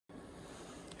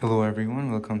Hello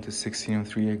everyone, welcome to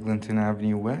 1603 Eglinton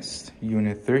Avenue West,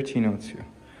 Unit 1302.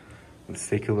 Let's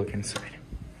take a look inside.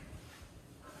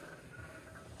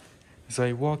 As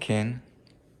I walk in,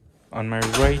 on my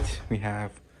right we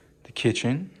have the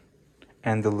kitchen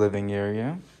and the living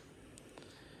area.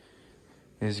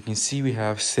 As you can see, we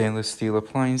have stainless steel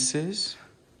appliances,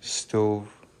 stove,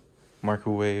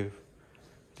 microwave,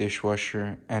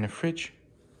 dishwasher, and a fridge.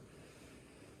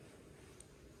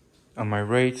 On my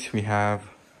right we have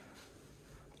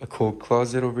a coat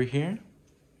closet over here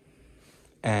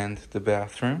and the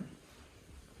bathroom.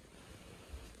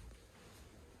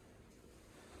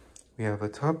 We have a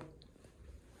tub.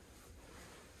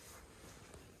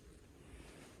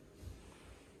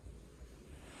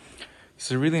 It's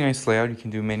a really nice layout. You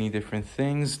can do many different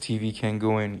things. TV can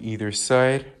go in either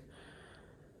side.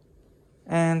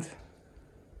 And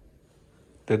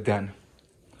the den.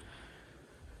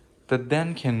 The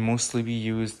den can mostly be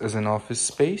used as an office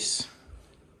space.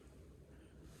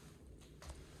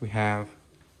 We have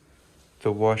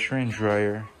the washer and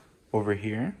dryer over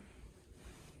here.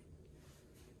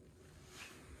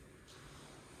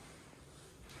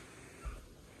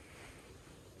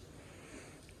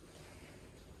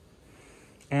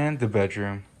 And the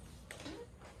bedroom.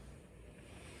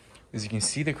 As you can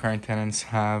see, the current tenants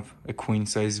have a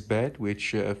queen-size bed,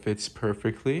 which fits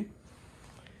perfectly.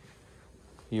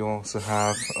 You also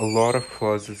have a lot of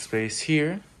closet space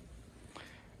here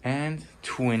and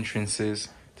two entrances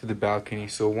to the balcony.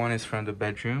 So one is from the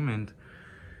bedroom and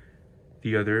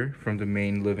the other from the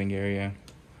main living area.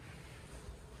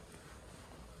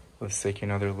 Let's take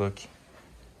another look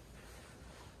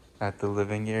at the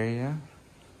living area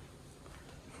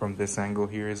from this angle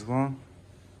here as well.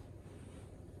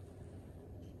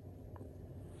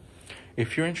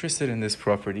 If you're interested in this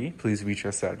property, please reach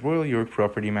us at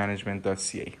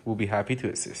royalyorkpropertymanagement.ca. We'll be happy to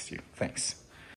assist you. Thanks.